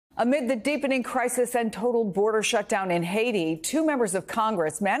Amid the deepening crisis and total border shutdown in Haiti, 2 members of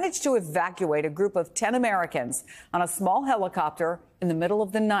Congress managed to evacuate a group of 10 Americans on a small helicopter in the middle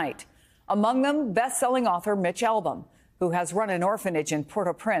of the night. Among them, best-selling author Mitch Albom, who has run an orphanage in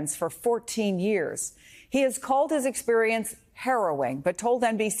Port-au-Prince for 14 years. He has called his experience harrowing, but told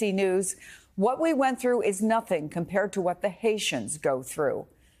NBC News, "What we went through is nothing compared to what the Haitians go through."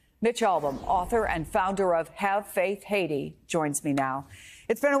 Mitch Album, author and founder of Have Faith Haiti, joins me now.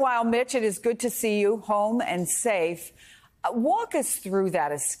 It's been a while, Mitch. It is good to see you home and safe. Walk us through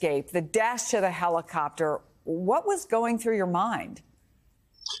that escape, the dash to the helicopter. What was going through your mind?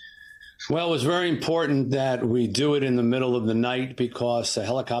 Well, it was very important that we do it in the middle of the night because the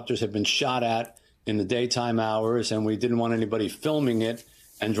helicopters had been shot at in the daytime hours, and we didn't want anybody filming it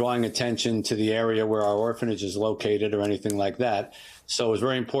and drawing attention to the area where our orphanage is located or anything like that. So it was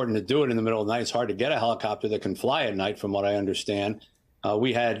very important to do it in the middle of the night. It's hard to get a helicopter that can fly at night, from what I understand.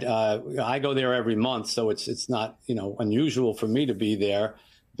 I go there every month, so it's not, unusual for me to be there.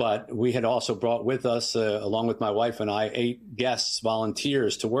 But we had also brought with us, along with my wife and I, 8 guests,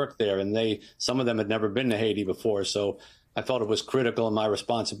 volunteers to work there. And some of them had never been to Haiti before. So I felt it was critical and my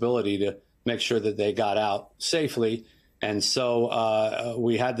responsibility to make sure that they got out safely. And so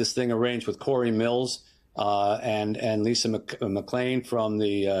we had this thing arranged with Corey Mills and Lisa McLean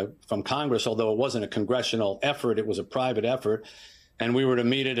from Congress, although it wasn't a congressional effort, it was a private effort. And we were to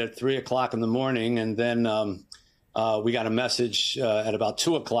meet it at 3 o'clock in the morning. And then we got a message at about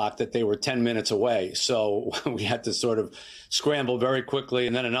 2 o'clock that they were 10 minutes away. So we had to sort of scramble very quickly.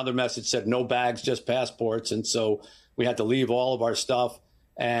 And then another message said no bags, just passports. And so we had to leave all of our stuff.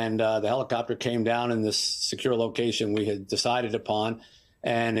 And the helicopter came down in this secure location we had decided upon.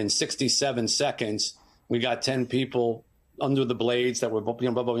 And in 67 seconds, we got 10 people under the blades that were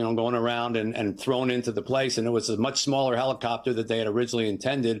going around and thrown into the place. And it was a much smaller helicopter that they had originally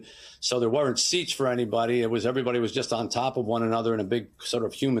intended. So there weren't seats for anybody. Everybody was just on top of one another in a big sort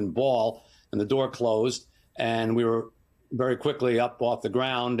of human ball. And the door closed. And we were very quickly up off the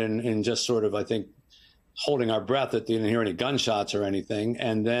ground and just sort of, I think, holding our breath that they didn't hear any gunshots or anything.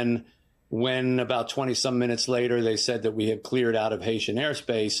 And then when about 20 some minutes later, they said that we had cleared out of Haitian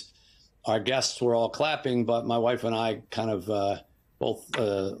airspace, our guests were all clapping, but my wife and I kind of both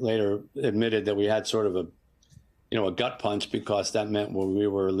later admitted that we had sort of a gut punch, because that meant we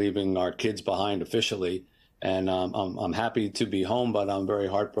were leaving our kids behind officially. And I'm happy to be home, but I'm very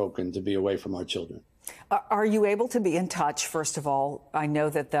heartbroken to be away from our children. Are you able to be in touch, first of all? I know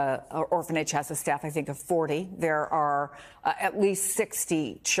that the orphanage has a staff, I think, of 40. There are at least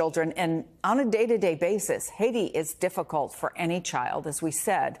 60 children. And on a day-to-day basis, Haiti is difficult for any child, as we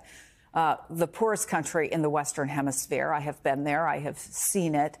said. The poorest country in the Western Hemisphere. I have been there. I have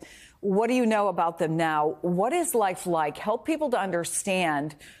seen it. What do you know about them now? What is life like? Help people to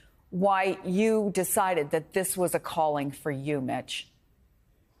understand why you decided that this was a calling for you, Mitch.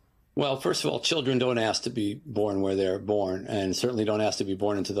 Well, first of all, children don't ask to be born where they're born, and certainly don't ask to be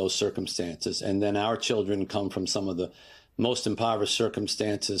born into those circumstances. And then our children come from some of the most impoverished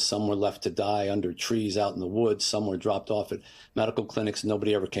circumstances. Some were left to die under trees out in the woods. Some were dropped off at medical clinics.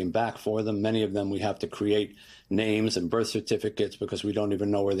 Nobody ever came back for them. Many of them we have to create names and birth certificates because we don't even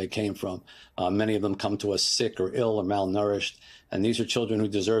know where they came from. Many of them come to us sick or ill or malnourished. And these are children who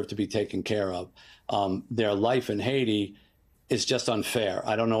deserve to be taken care of. Their life in Haiti is just unfair.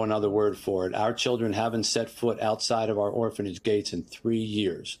 I don't know another word for it. Our children haven't set foot outside of our orphanage gates in 3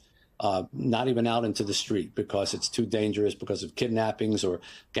 years. Not even out into the street, because it's too dangerous because of kidnappings or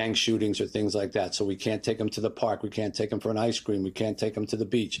gang shootings or things like that. So we can't take them to the park. We can't take them for an ice cream. We can't take them to the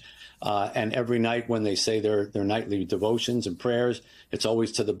beach. And every night when they say their nightly devotions and prayers, it's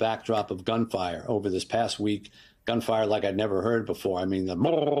always to the backdrop of gunfire. Over this past week, gunfire like I'd never heard before. I mean,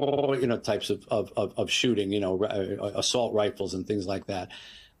 the types of shooting, assault rifles and things like that.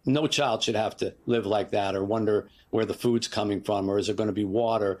 No child should have to live like that or wonder where the food's coming from, or is there going to be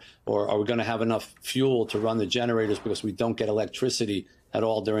water, or are we going to have enough fuel to run the generators, because we don't get electricity at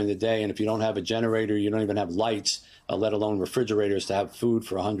all during the day. And if you don't have a generator, you don't even have lights, let alone refrigerators to have food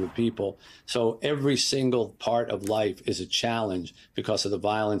for 100 people. So every single part of life is a challenge because of the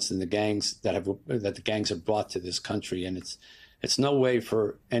violence and the gangs that the gangs have brought to this country. And it's no way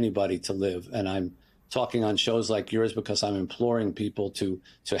for anybody to live. And I'm talking on shows like yours because I'm imploring people to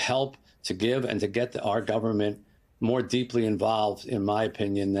help, to give, and to get our government more deeply involved, in my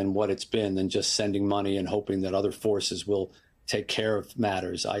opinion, than what it's been, than just sending money and hoping that other forces will take care of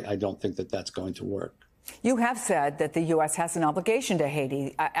matters. I don't think that that's going to work. You have said that the U.S. has an obligation to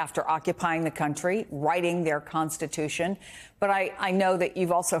Haiti after occupying the country, writing their constitution. But I know that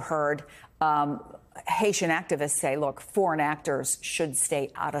you've also heard Haitian activists say, look, foreign actors should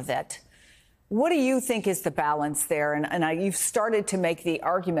stay out of it. What do you think is the balance there? And you've started to make the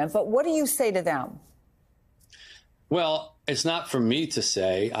argument, but what do you say to them? Well, it's not for me to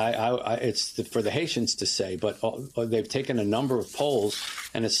say. It's for the Haitians to say. But they've taken a number of polls,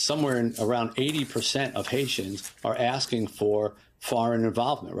 and it's somewhere around 80% of Haitians are asking for foreign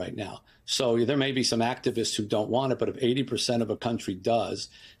involvement right now. So there may be some activists who don't want it, but if 80% of a country does,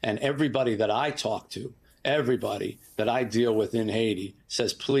 and everybody that I talk to, everybody that I deal with in Haiti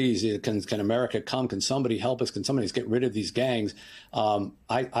says, please, can America come? Can somebody help us? Can somebody get rid of these gangs?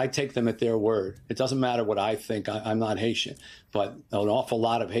 I take them at their word. It doesn't matter what I think. I'm not Haitian, but an awful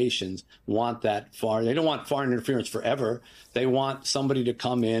lot of Haitians want that foreign. They don't want foreign interference forever. They want somebody to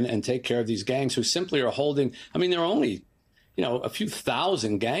come in and take care of these gangs who simply are holding. I mean, there are only a few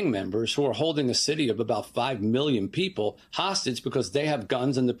thousand gang members who are holding a city of about 5 million people hostage because they have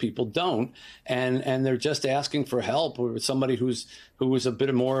guns and the people don't. And they're just asking for help with somebody who's a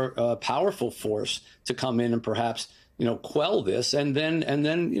bit more powerful force to come in and perhaps, quell this and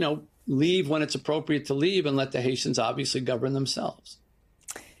then, leave when it's appropriate to leave and let the Haitians obviously govern themselves.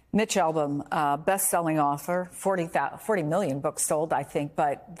 Mitch Albom, best-selling author, 40 million books sold, I think,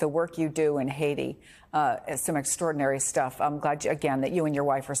 but the work you do in Haiti is some extraordinary stuff. I'm glad, again, that you and your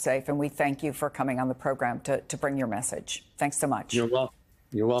wife are safe, and we thank you for coming on the program to bring your message. Thanks so much. You're welcome.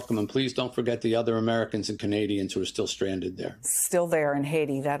 You're welcome. And please don't forget the other Americans and Canadians who are still stranded there. Still there in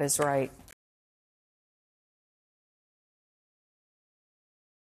Haiti, that is right.